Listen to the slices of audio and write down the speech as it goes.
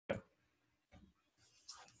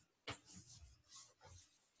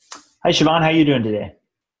Hi, Siobhan. How you doing today?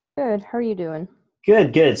 Good. How are you doing?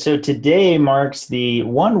 Good, good. So today marks the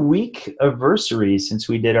 1 week anniversary since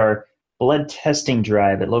we did our blood testing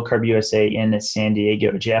drive at Low Carb USA in San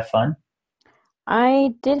Diego. Did you have fun?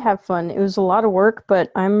 I did have fun. It was a lot of work, but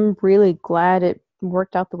I'm really glad it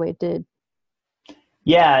worked out the way it did.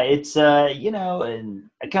 Yeah, it's and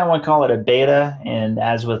I kind of want to call it a beta, and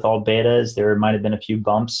as with all betas, there might have been a few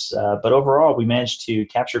bumps, but overall, we managed to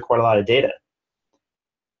capture quite a lot of data.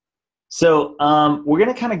 So we're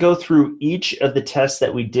going to kind of go through each of the tests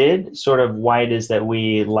that we did, sort of why it is that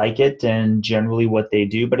we like it and generally what they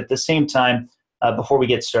do. But at the same time, before we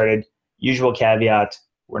get started, usual caveat,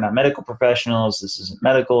 we're not medical professionals. This isn't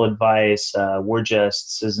medical advice. We're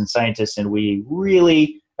just citizen scientists, and we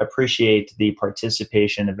really appreciate the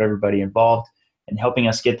participation of everybody involved in helping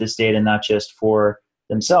us get this data, not just for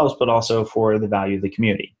themselves, but also for the value of the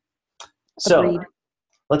community. So Agreed.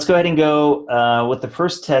 let's go ahead and go with the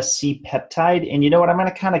first test, C-peptide. And you know what? I'm going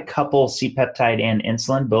to kind of couple C-peptide and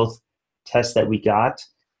insulin, both tests that we got.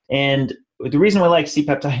 And the reason we like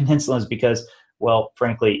C-peptide and insulin is because, well,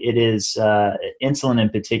 frankly, it is insulin in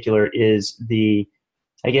particular is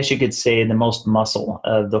I guess you could say, the most muscle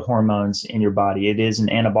of the hormones in your body. It is an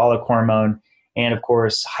anabolic hormone. And of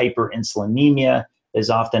course, hyperinsulinemia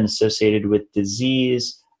is often associated with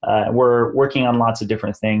disease. We're working on lots of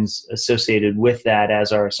different things associated with that,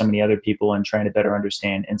 as are so many other people, and trying to better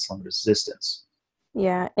understand insulin resistance.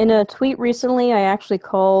 Yeah. In a tweet recently, I actually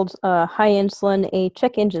called high insulin a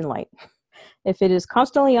check engine light. If it is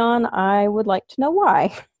constantly on, I would like to know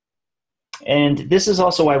why. And this is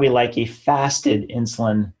also why we like a fasted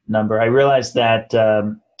insulin number. I realize that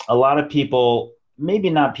a lot of people, maybe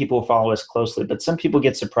not people who follow us closely, but some people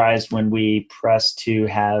get surprised when we press to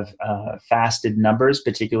have fasted numbers,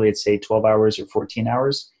 particularly at, say, 12 hours or 14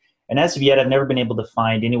 hours. And as of yet, I've never been able to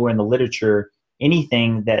find anywhere in the literature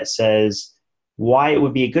anything that says why it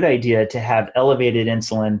would be a good idea to have elevated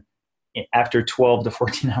insulin after 12 to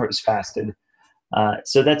 14 hours fasted.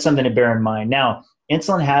 So that's something to bear in mind. Now,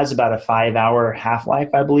 insulin has about a 5 hour half life,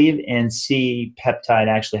 I believe, and C peptide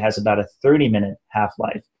actually has about a 30-minute half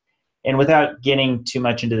life. And without getting too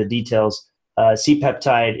much into the details, C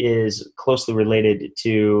peptide is closely related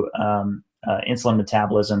to insulin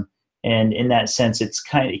metabolism. And in that sense, it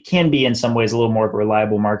can be in some ways a little more of a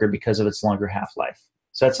reliable marker because of its longer half life.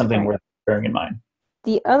 So that's something Right. worth bearing in mind.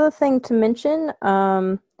 The other thing to mention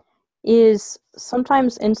is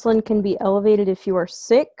sometimes insulin can be elevated if you are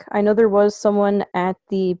sick. I know there was someone at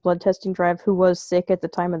the blood testing drive who was sick at the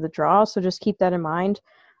time of the draw, so just keep that in mind.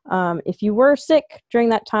 If you were sick during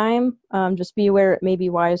that time, just be aware it may be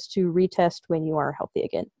wise to retest when you are healthy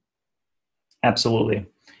again. Absolutely.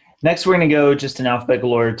 Next, we're going to go just in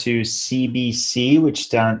alphabetical order to CBC, which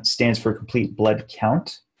stands for complete blood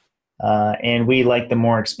count. And we like the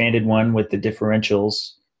more expanded one with the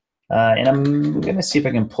differentials. And I'm going to see if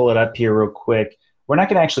I can pull it up here real quick. We're not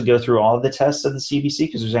going to actually go through all of the tests of the CBC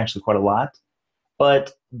because there's actually quite a lot.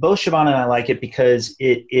 But both Siobhan and I like it because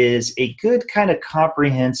it is a good kind of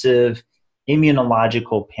comprehensive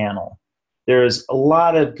immunological panel. There's a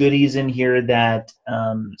lot of goodies in here that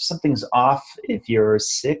something's off if you're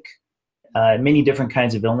sick. Many different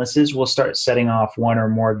kinds of illnesses will start setting off one or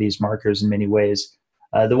more of these markers in many ways.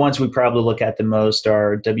 The ones we probably look at the most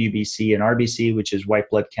are WBC and RBC, which is white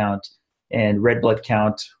blood count and red blood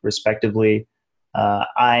count, respectively.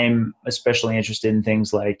 I'm especially interested in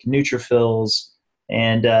things like neutrophils,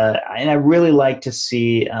 and I really like to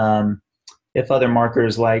see if other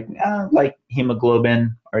markers like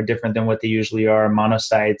hemoglobin are different than what they usually are,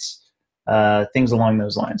 monocytes, things along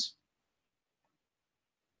those lines.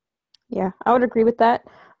 Yeah, I would agree with that.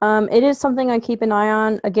 It is something I keep an eye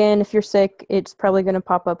on. Again, if you're sick, it's probably going to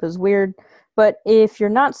pop up as weird. But if you're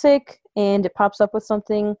not sick and it pops up with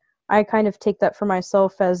something, I kind of take that for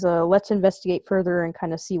myself as a let's investigate further and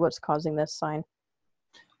kind of see what's causing this sign.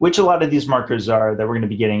 Which a lot of these markers are that we're going to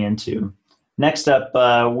be getting into. Next up,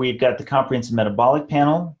 we've got the comprehensive metabolic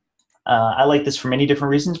panel. I like this for many different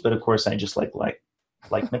reasons, but of course, I just like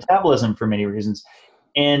metabolism for many reasons.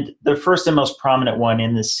 And the first and most prominent one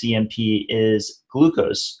in the CMP is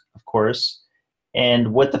glucose, of course.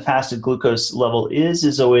 And what the fasted glucose level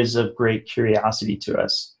is always of great curiosity to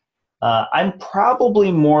us. I'm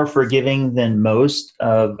probably more forgiving than most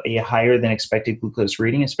of a higher than expected glucose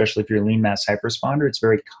reading, especially if you're a lean mass hyperresponder. It's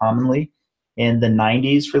very commonly in the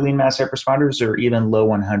 90s for lean mass hyperresponders or even low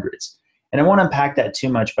 100s. And I won't unpack that too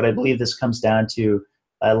much, but I believe this comes down to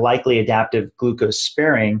likely adaptive glucose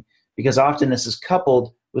sparing because often this is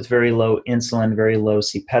coupled with very low insulin, very low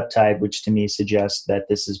C-peptide, which to me suggests that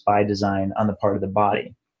this is by design on the part of the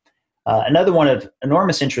body. Another one of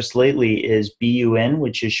enormous interest lately is BUN,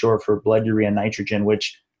 which is short for blood urea nitrogen,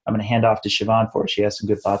 which I'm going to hand off to Siobhan for. She has some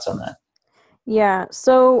good thoughts on that. Yeah,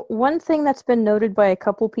 so one thing that's been noted by a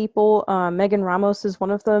couple people, Megan Ramos is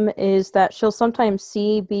one of them, is that she'll sometimes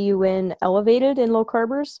see BUN elevated in low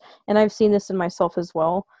carbers, and I've seen this in myself as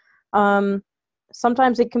well. Um,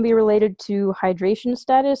 Sometimes it can be related to hydration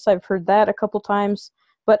status. I've heard that a couple times,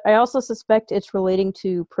 but I also suspect it's relating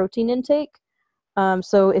to protein intake.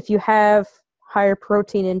 So if you have higher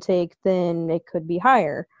protein intake, then it could be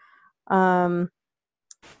higher. Um,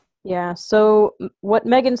 yeah, so what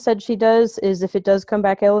Megan said she does is if it does come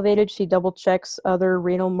back elevated, she double checks other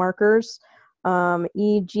renal markers.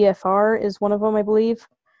 EGFR is one of them, I believe,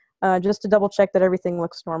 just to double check that everything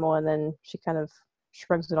looks normal, and then she kind of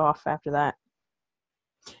shrugs it off after that.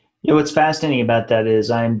 What's fascinating about that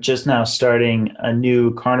is I'm just now starting a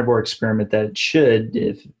new carnivore experiment that should,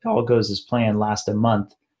 if all goes as planned, last a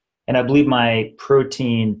month. And I believe my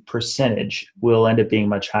protein percentage will end up being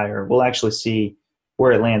much higher. We'll actually see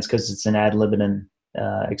where it lands because it's an ad libitum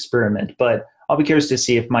experiment. But I'll be curious to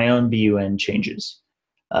see if my own BUN changes.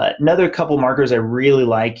 Another couple markers I really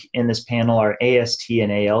like in this panel are AST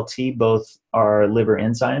and ALT. Both are liver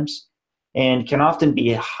enzymes and can often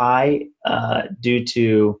be high due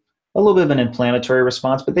to a little bit of an inflammatory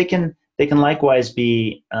response, but they can likewise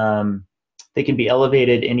be they can be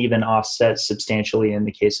elevated and even offset substantially in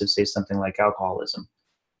the case of, say, something like alcoholism.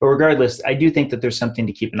 But regardless, I do think that there's something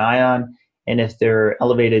to keep an eye on, and if they're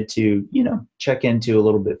elevated, to check into a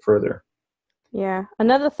little bit further. Yeah.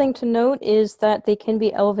 Another thing to note is that they can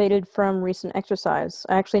be elevated from recent exercise.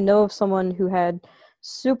 I actually know of someone who had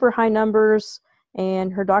super high numbers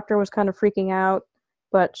and her doctor was kind of freaking out,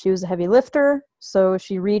 but she was a heavy lifter, so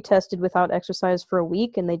she retested without exercise for a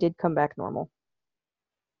week and they did come back normal.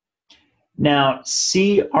 Now,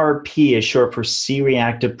 CRP is short for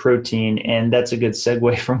C-reactive protein, and that's a good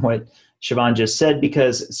segue from what Siobhan just said,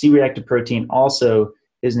 because C-reactive protein also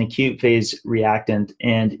is an acute phase reactant,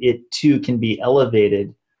 and it too can be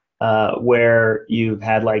elevated where you've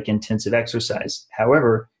had like intensive exercise.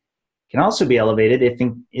 However, it can also be elevated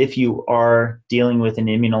if you are dealing with an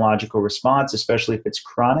immunological response, especially if it's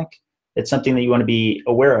chronic. It's something that you want to be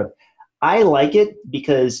aware of. I like it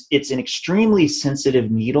because it's an extremely sensitive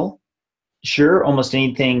needle. Sure, almost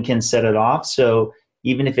anything can set it off. So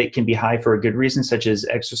even if it can be high for a good reason, such as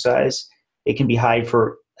exercise, it can be high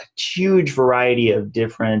for a huge variety of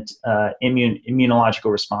different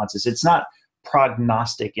immunological responses. It's not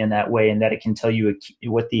prognostic in that way, in that it can tell you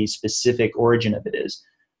what the specific origin of it is.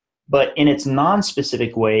 But in its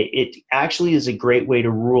non-specific way, it actually is a great way to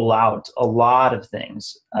rule out a lot of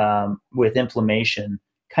things with inflammation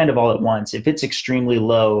kind of all at once. If it's extremely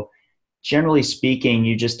low, generally speaking,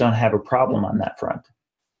 you just don't have a problem on that front.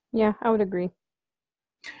 Yeah, I would agree.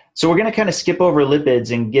 So we're going to kind of skip over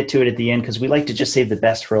lipids and get to it at the end because we like to just save the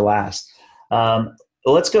best for last.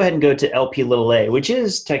 Let's go ahead and go to Lp(a), which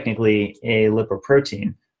is technically a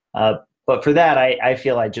lipoprotein. But for that, I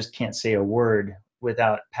feel I just can't say a word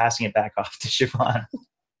without passing it back off to Siobhan.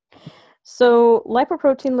 So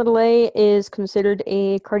lipoprotein a is considered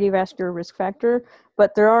a cardiovascular risk factor,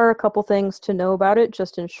 but there are a couple things to know about it,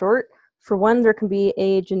 just in short. For one, there can be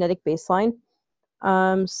a genetic baseline.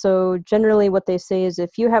 So generally what they say is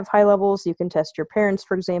if you have high levels, you can test your parents,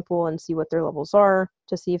 for example, and see what their levels are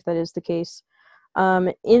to see if that is the case.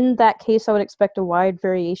 In that case, I would expect a wide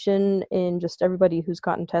variation in just everybody who's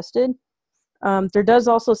gotten tested. There does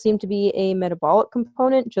also seem to be a metabolic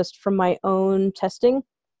component just from my own testing.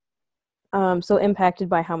 So impacted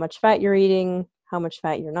by how much fat you're eating, how much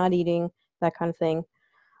fat you're not eating, that kind of thing.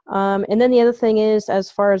 And then the other thing is,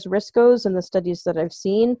 as far as risk goes, in the studies that I've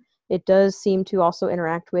seen, it does seem to also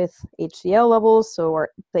interact with HDL levels, so are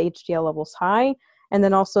the HDL levels high, and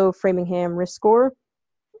then also Framingham risk score.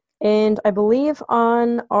 And I believe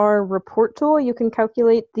on our report tool, you can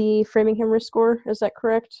calculate the Framingham risk score. Is that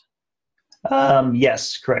correct?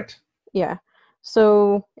 Yes, correct. Yeah.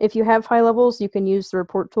 So if you have high levels, you can use the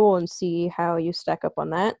report tool and see how you stack up on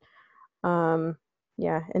that.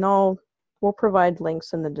 Yeah, and we'll provide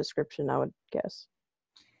links in the description, I would guess.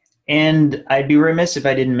 And I'd be remiss if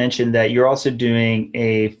I didn't mention that you're also doing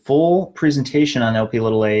a full presentation on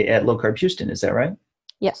Lp(a) at Low Carb Houston. Is that right?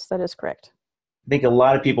 Yes, that is correct. I think a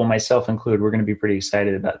lot of people, myself included, we're going to be pretty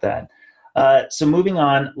excited about that. So moving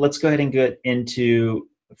on, let's go ahead and get into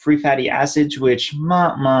free fatty acids, which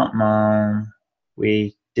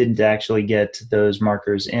we didn't actually get those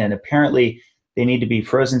markers in. Apparently, they need to be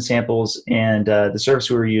frozen samples, and the service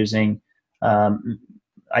we were using,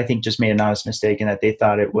 I think, just made an honest mistake in that they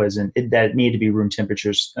thought that it needed to be room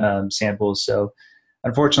temperature samples. So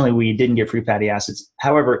Unfortunately, we didn't get free fatty acids.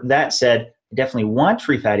 However, that said, I definitely want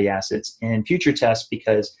free fatty acids in future tests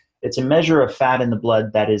because it's a measure of fat in the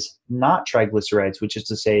blood that is not triglycerides, which is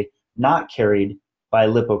to say not carried by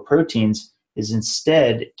lipoproteins, is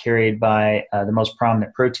instead carried by the most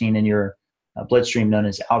prominent protein in your bloodstream known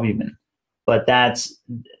as albumin. But that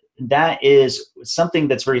is something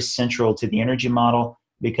that's very central to the energy model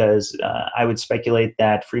because I would speculate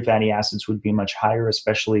that free fatty acids would be much higher,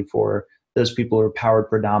 especially for those people who are powered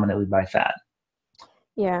predominantly by fat.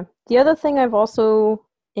 Yeah. The other thing I've also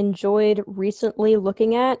enjoyed recently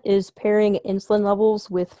looking at is pairing insulin levels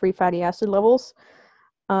with free fatty acid levels.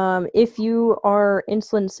 If you are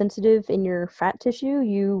insulin sensitive in your fat tissue,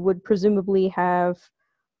 you would presumably have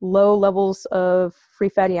low levels of free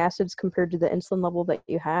fatty acids compared to the insulin level that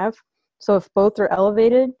you have. So if both are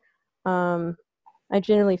elevated, I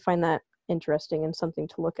generally find that interesting and something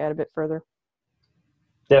to look at a bit further.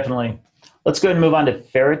 Definitely. Let's go ahead and move on to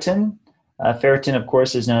ferritin. Ferritin, of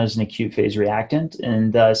course, is known as an acute phase reactant,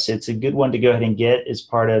 and thus it's a good one to go ahead and get as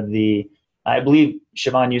part of the, I believe,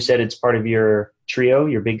 Siobhan, you said it's part of your trio,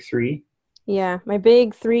 your big three. Yeah, my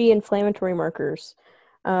big three inflammatory markers.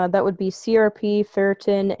 That would be CRP,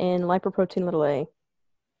 ferritin, and lipoprotein little a.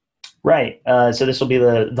 Right. So this will be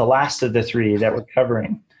the last of the three that we're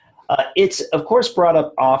covering. It's, of course, brought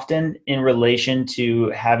up often in relation to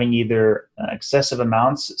having either excessive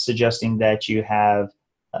amounts, suggesting that you have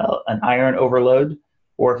an iron overload,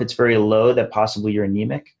 or if it's very low, that possibly you're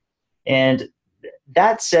anemic. And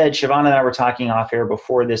that said, Siobhan and I were talking off air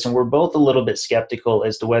before this, and we're both a little bit skeptical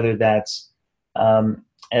as to whether that's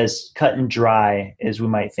as cut and dry as we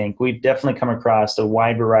might think. We've definitely come across a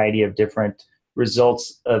wide variety of different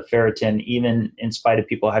results of ferritin, even in spite of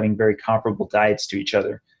people having very comparable diets to each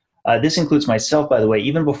other. This includes myself, by the way.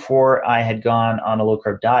 Even before I had gone on a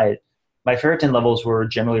low-carb diet, my ferritin levels were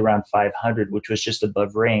generally around 500, which was just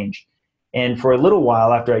above range. And for a little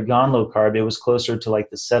while after I'd gone low-carb, it was closer to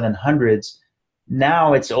like the 700s.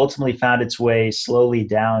 Now it's ultimately found its way slowly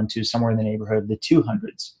down to somewhere in the neighborhood of the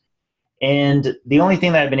 200s. And the only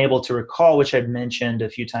thing that I've been able to recall, which I've mentioned a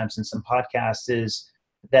few times in some podcasts, is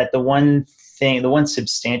that the one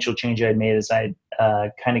substantial change I had made is I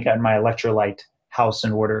kind of got my electrolyte house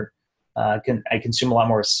in order. I consume a lot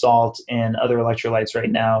more salt and other electrolytes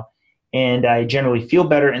right now, and I generally feel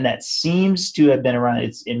better. And that seems to have been around,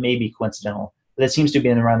 it may be coincidental, but that seems to have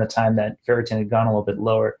been around the time that ferritin had gone a little bit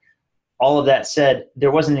lower. All of that said,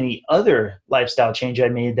 there wasn't any other lifestyle change I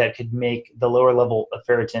made that could make the lower level of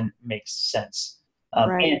ferritin make sense.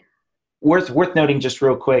 Right. And worth noting just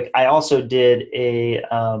real quick, I also did a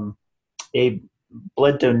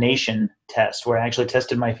blood donation test where I actually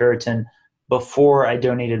tested my ferritin before I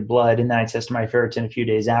donated blood, and then I tested my ferritin a few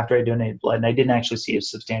days after I donated blood, and I didn't actually see a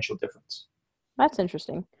substantial difference. That's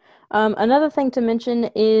interesting. Another thing to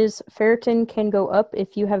mention is ferritin can go up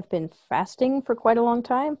if you have been fasting for quite a long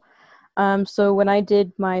time. So when I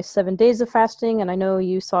did my 7 days of fasting, and I know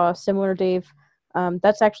you saw similar, Dave,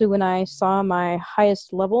 that's actually when I saw my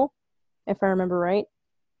highest level, if I remember right.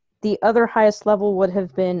 The other highest level would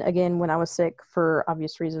have been, again, when I was sick for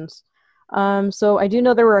obvious reasons. So I do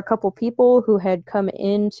know there were a couple people who had come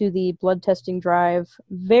into the blood testing drive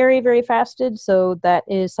very, very fasted. So that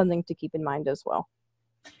is something to keep in mind as well.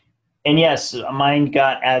 And yes, mine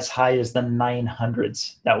got as high as the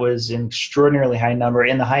 900s. That was an extraordinarily high number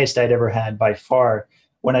and the highest I'd ever had by far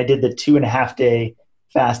when I did the 2.5 day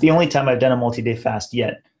fast, the only time I've done a multi-day fast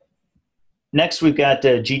yet. Next, we've got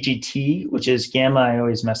GGT, which is gamma, I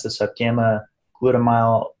always mess this up, gamma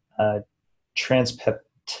glutamyl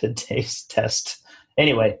transpeptidase test.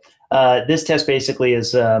 Anyway, this test basically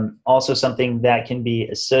is also something that can be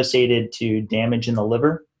associated to damage in the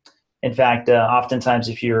liver. In fact, oftentimes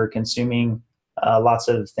if you're consuming lots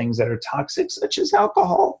of things that are toxic, such as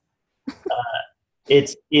alcohol,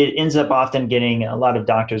 it ends up often getting, a lot of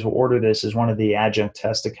doctors will order this as one of the adjunct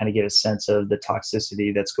tests to kind of get a sense of the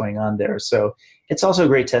toxicity that's going on there. So it's also a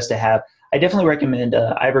great test to have. I definitely recommend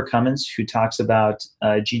Ivor Cummins, who talks about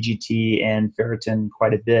GGT and ferritin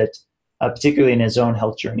quite a bit, particularly in his own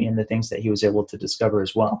health journey and the things that he was able to discover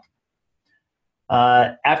as well.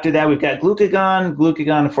 After that, we've got glucagon.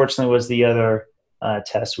 Glucagon, unfortunately, was the other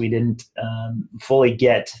test we didn't fully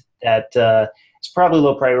get. That it's probably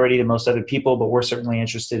low priority to most other people, but we're certainly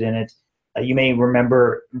interested in it. You may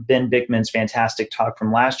remember Ben Bickman's fantastic talk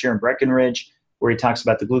from last year in Breckenridge, where he talks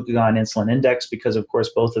about the glucagon insulin index, because, of course,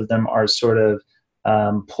 both of them are sort of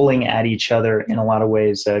pulling at each other in a lot of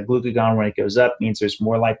ways. Glucagon, when it goes up, means there's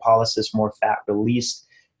more lipolysis, more fat released,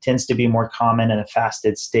 tends to be more common in a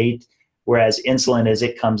fasted state. Whereas insulin, as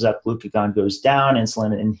it comes up, glucagon goes down.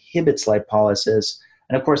 Insulin inhibits lipolysis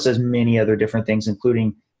And of course, there's many other different things,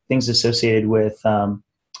 including things associated with the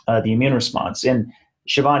immune response. And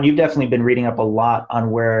Siobhan, you've definitely been reading up a lot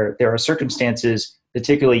on where there are circumstances,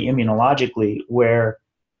 particularly immunologically, where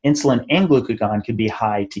insulin and glucagon could be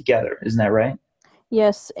high together. Isn't that right?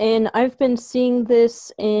 Yes, and I've been seeing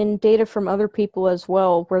this in data from other people as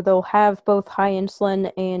well, where they'll have both high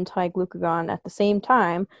insulin and high glucagon at the same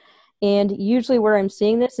time. And usually where I'm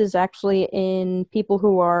seeing this is actually in people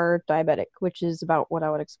who are diabetic, which is about what I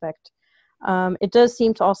would expect. It does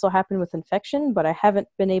seem to also happen with infection, but I haven't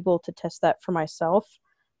been able to test that for myself.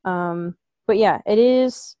 But yeah, it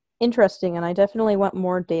is interesting, and I definitely want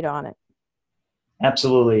more data on it.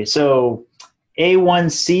 Absolutely. So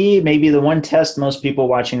A1C may be the one test most people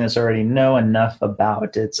watching this already know enough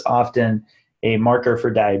about. It's often a marker for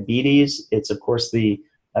diabetes. It's, of course, the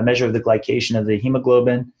a measure of the glycation of the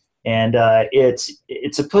hemoglobin. And it's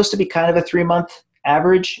supposed to be kind of a 3-month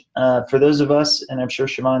average for those of us, and I'm sure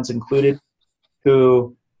Siobhan's included,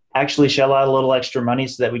 who actually shell out a little extra money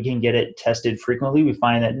so that we can get it tested frequently. We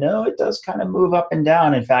find that, no, it does kind of move up and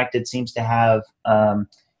down. In fact, it seems to have,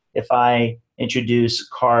 if I introduce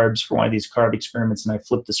carbs for one of these carb experiments and I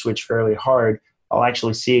flip the switch fairly hard, I'll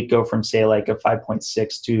actually see it go from, say, like a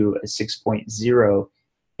 5.6 to a 6.0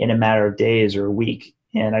 in a matter of days or a week.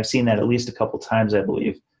 And I've seen that at least a couple times, I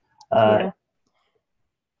believe. Yeah.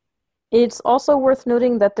 It's also worth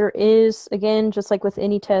noting that there is, again, just like with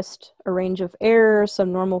any test, a range of errors,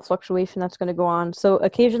 some normal fluctuation that's going to go on. So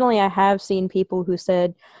occasionally I have seen people who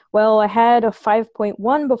said, well, I had a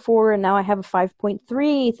 5.1 before and now I have a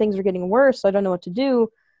 5.3. Things are getting worse. So I don't know what to do.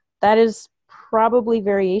 That is probably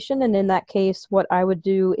variation. And in that case, what I would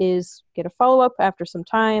do is get a follow-up after some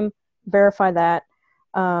time, verify that,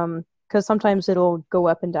 because sometimes it'll go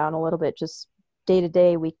up and down a little bit, just day to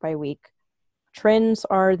day, week by week. Trends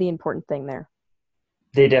are the important thing there.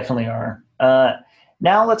 They definitely are.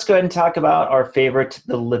 Now let's go ahead and talk about our favorite,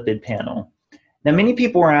 the lipid panel. Now, many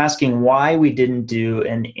people were asking why we didn't do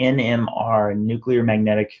an NMR, nuclear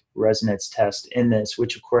magnetic resonance test in this,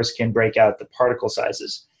 which of course can break out the particle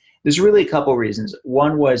sizes. There's really a couple reasons.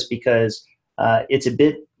 One was because it's a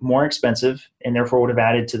bit more expensive and therefore would have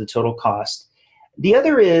added to the total cost. The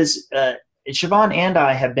other is Siobhan and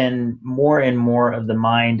I have been more and more of the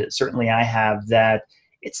mind, certainly I have, that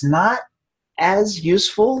it's not as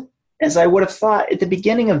useful as I would have thought at the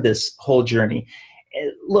beginning of this whole journey.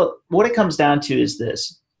 Look, what it comes down to is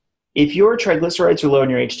this. If your triglycerides are low and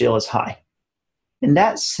your HDL is high, in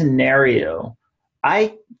that scenario,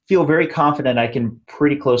 I feel very confident I can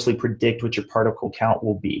pretty closely predict what your particle count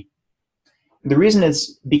will be. The reason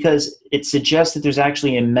is because it suggests that there's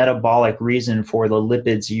actually a metabolic reason for the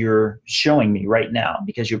lipids you're showing me right now,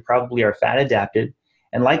 because you probably are fat adapted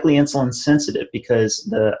and likely insulin sensitive, because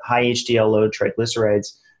the high HDL, low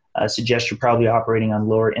triglycerides suggest you're probably operating on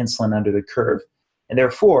lower insulin under the curve. And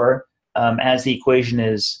therefore, as the equation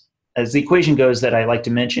goes that I like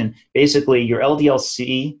to mention, basically your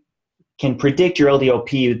LDL-C can predict your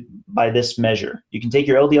LDL-P by this measure. You can take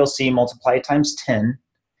your LDL-C, multiply it times 10,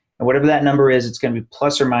 and whatever that number is, it's going to be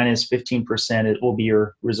plus or minus 15%. It will be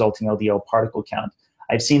your resulting LDL particle count.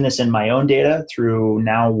 I've seen this in my own data through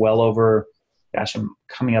now well over, gosh, I'm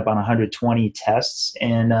coming up on 120 tests.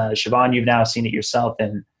 And Siobhan, you've now seen it yourself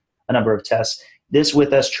in a number of tests. This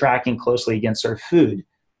with us tracking closely against our food.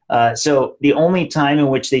 So the only time in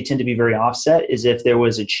which they tend to be very offset is if there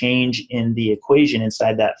was a change in the equation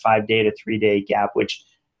inside that 5-day to 3-day gap, which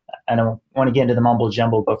I don't want to get into the mumble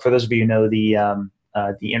jumble, but for those of you who know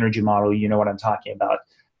the energy model, you know what I'm talking about.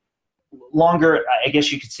 Longer, I guess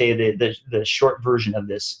you could say the short version of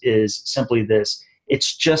this is simply this.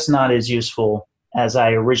 It's just not as useful as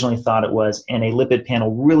I originally thought it was, and a lipid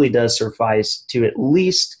panel really does suffice to at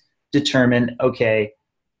least determine, okay,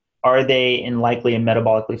 are they in likely a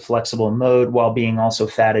metabolically flexible mode while being also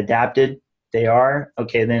fat adapted? They are.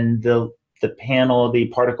 Okay, then the panel, the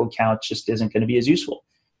particle count just isn't going to be as useful.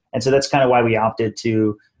 And so that's kind of why we opted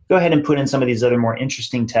to go ahead and put in some of these other more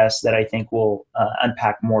interesting tests that I think will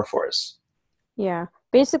unpack more for us. Yeah.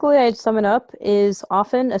 Basically, I'd sum it up is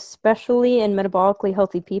often, especially in metabolically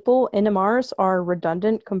healthy people, NMRs are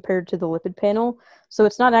redundant compared to the lipid panel. So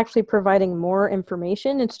it's not actually providing more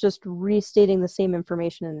information. It's just restating the same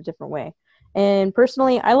information in a different way. And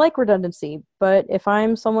personally, I like redundancy, but if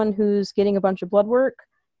I'm someone who's getting a bunch of blood work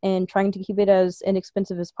and trying to keep it as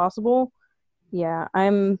inexpensive as possible, yeah,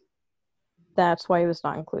 that's why it was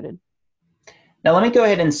not included. Now, let me go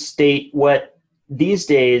ahead and state what these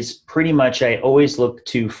days pretty much I always look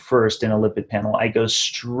to first in a lipid panel. I go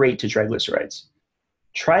straight to triglycerides.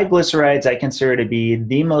 Triglycerides I consider to be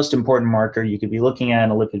the most important marker you could be looking at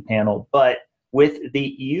in a lipid panel, but with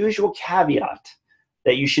the usual caveat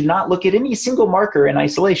that you should not look at any single marker in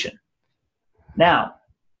isolation. Now,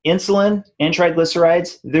 insulin and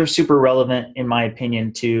triglycerides, they're super relevant, in my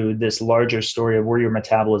opinion, to this larger story of where your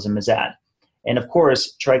metabolism is at. And of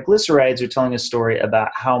course, triglycerides are telling a story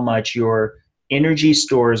about how much your energy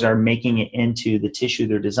stores are making it into the tissue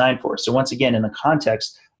they're designed for. So once again, in the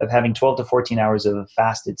context of having 12 to 14 hours of a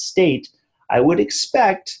fasted state, I would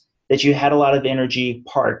expect that you had a lot of energy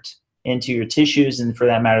parked into your tissues, and for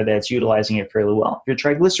that matter, that's utilizing it fairly well. If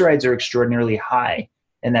your triglycerides are extraordinarily high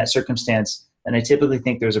in that circumstance, then I typically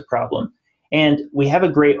think there's a problem. And we have a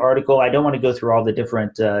great article. I don't want to go through all the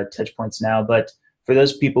different touch points now, but for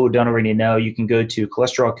those people who don't already know, you can go to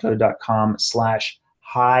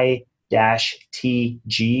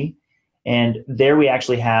cholesterolcode.com/high-TG. And there we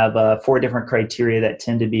actually have 4 different criteria that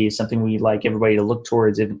tend to be something we'd like everybody to look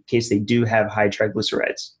towards in case they do have high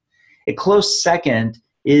triglycerides. A close second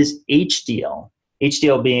is HDL.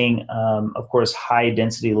 HDL being, of course,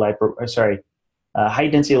 high-density lipoprotein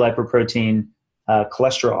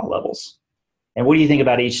cholesterol levels. And what do you think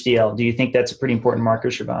about HDL? Do you think that's a pretty important marker,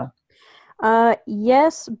 Siobhan?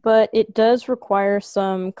 Yes, but it does require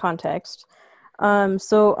some context.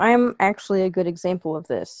 So I'm actually a good example of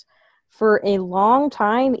this. For a long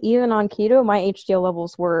time, even on keto, my HDL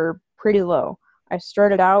levels were pretty low. I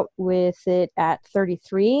started out with it at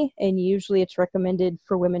 33, and usually it's recommended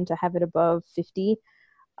for women to have it above 50.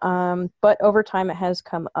 But over time, it has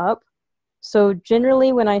come up. So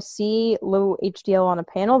generally, when I see low HDL on a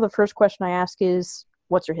panel, the first question I ask is,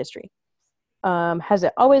 what's your history? Has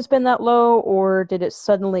it always been that low, or did it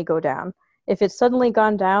suddenly go down? If it's suddenly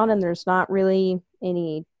gone down and there's not really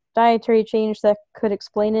any dietary change that could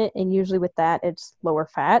explain it, and usually with that, it's lower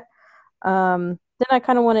fat, then I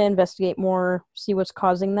kind of want to investigate more, see what's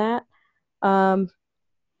causing that.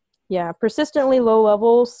 Persistently low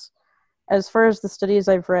levels, as far as the studies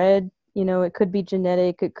I've read, it could be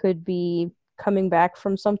genetic, it could be coming back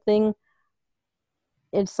from something.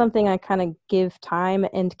 It's something I kind of give time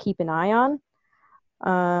and keep an eye on.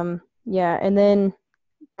 And then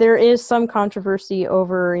there is some controversy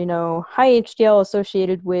over, high HDL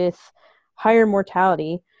associated with higher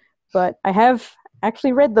mortality, but I have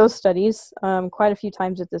actually read those studies quite a few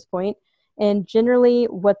times at this point, and generally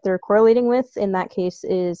what they're correlating with in that case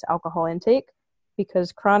is alcohol intake,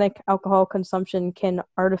 because chronic alcohol consumption can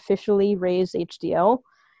artificially raise HDL,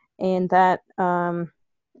 and that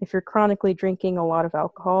if you're chronically drinking a lot of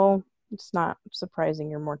alcohol, it's not surprising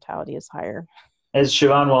your mortality is higher. As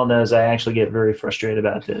Siobhan well knows, I actually get very frustrated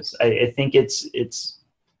about this. I think it's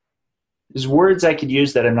there's words I could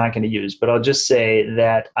use that I'm not going to use, but I'll just say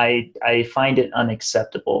that I find it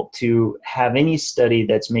unacceptable to have any study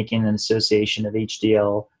that's making an association of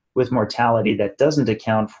HDL with mortality that doesn't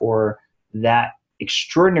account for that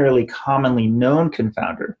extraordinarily commonly known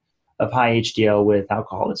confounder of high HDL with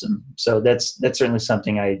alcoholism. So that's certainly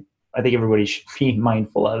something I think everybody should be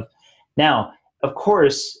mindful of. Now, of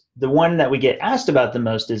course, the one that we get asked about the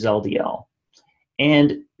most is LDL.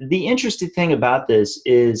 And the interesting thing about this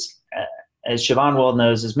is, as Siobhan well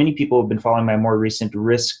knows, as many people have been following my more recent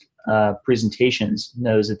risk presentations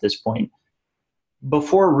knows at this point,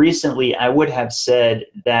 before recently, I would have said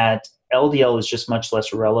that LDL is just much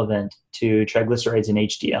less relevant to triglycerides and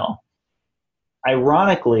HDL.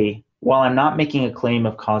 Ironically, while I'm not making a claim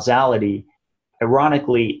of causality,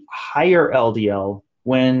 ironically, higher LDL,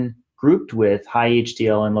 when grouped with high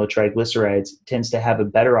HDL and low triglycerides, tends to have a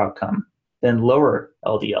better outcome than lower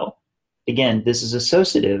LDL. Again, this is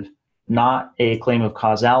associative, not a claim of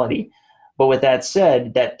causality. But with that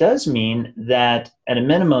said, that does mean that at a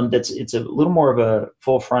minimum, it's a little more of a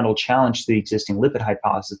full frontal challenge to the existing lipid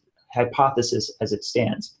hypothesis as it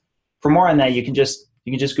stands. For more on that, you can just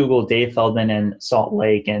Google Dave Feldman and Salt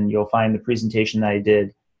Lake, and you'll find the presentation that I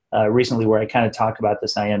did recently where I kind of talk about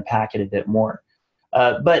this and I unpack it a bit more.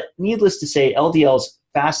 But needless to say, LDL is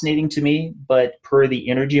fascinating to me, but per the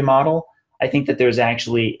energy model, I think that there's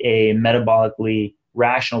actually a metabolically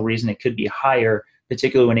rational reason it could be higher,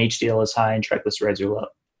 particularly when HDL is high and triglycerides are low.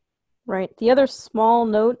 Right. The other small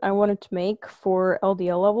note I wanted to make for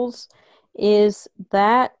LDL levels is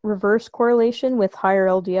that reverse correlation with higher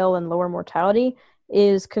LDL and lower mortality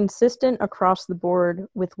is consistent across the board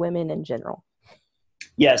with women in general.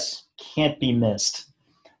 Yes, can't be missed.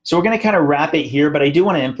 So we're going to kind of wrap it here, but I do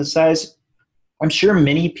want to emphasize, I'm sure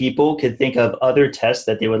many people could think of other tests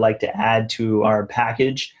that they would like to add to our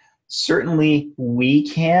package. Certainly we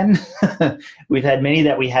can. We've had many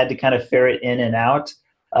that we had to kind of ferret in and out.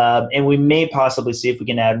 And we may possibly see if we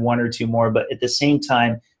can add 1 or 2 more, but at the same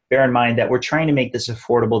time, bear in mind that we're trying to make this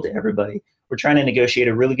affordable to everybody. We're trying to negotiate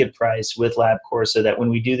a really good price with LabCorp so that when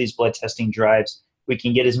we do these blood testing drives, we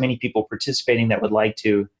can get as many people participating that would like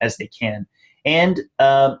to as they can. And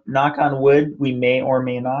knock on wood, we may or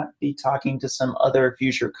may not be talking to some other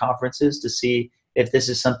future conferences to see if this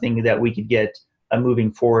is something that we could get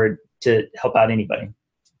moving forward to help out anybody.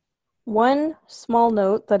 One small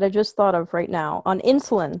note that I just thought of right now on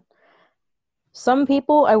insulin. Some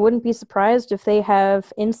people, I wouldn't be surprised if they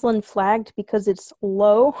have insulin flagged because it's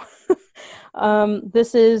low.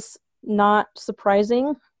 This is not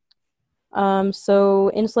surprising.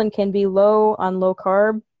 So insulin can be low on low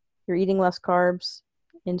carb. You're eating less carbs.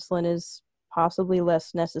 Insulin is possibly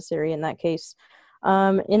less necessary in that case.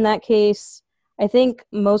 I think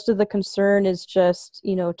most of the concern is just,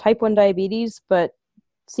 type 1 diabetes, but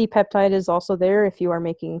C-peptide is also there. If you are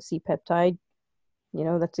making C-peptide,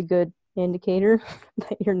 that's a good indicator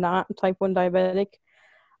that you're not type 1 diabetic.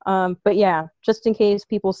 But yeah, just in case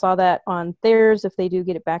people saw that on theirs, if they do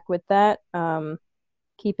get it back with that,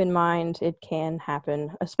 keep in mind it can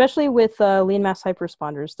happen, especially with lean mass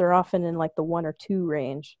hyperresponders. They're often in like the 1 or 2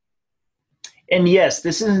 range. And yes,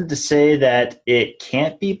 this isn't to say that it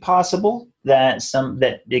can't be possible that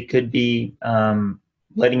it could be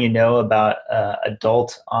letting you know about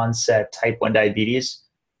adult onset type 1 diabetes.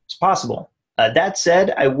 It's possible. That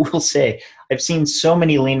said, I will say I've seen so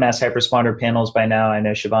many lean mass hyperresponder panels by now. I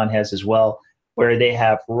know Siobhan has as well, where they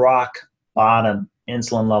have rock bottom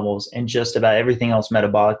insulin levels and just about everything else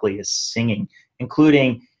metabolically is singing,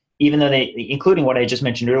 including what I just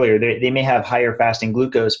mentioned earlier. They may have higher fasting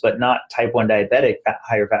glucose, but not type 1 diabetic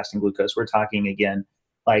higher fasting glucose. We're talking again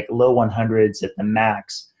like low 100s at the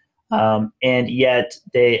max, and yet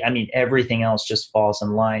everything else just falls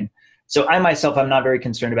in line. So I myself, I'm not very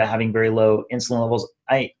concerned about having very low insulin levels.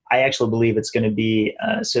 I actually believe it's going to be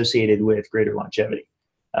associated with greater longevity,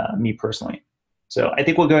 me personally. So I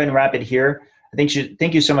think we'll go ahead and wrap it here. Thank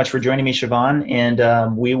you so much for joining me, Siobhan,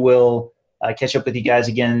 and we will catch up with you guys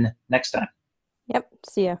again next time. Yep.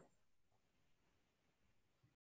 See ya.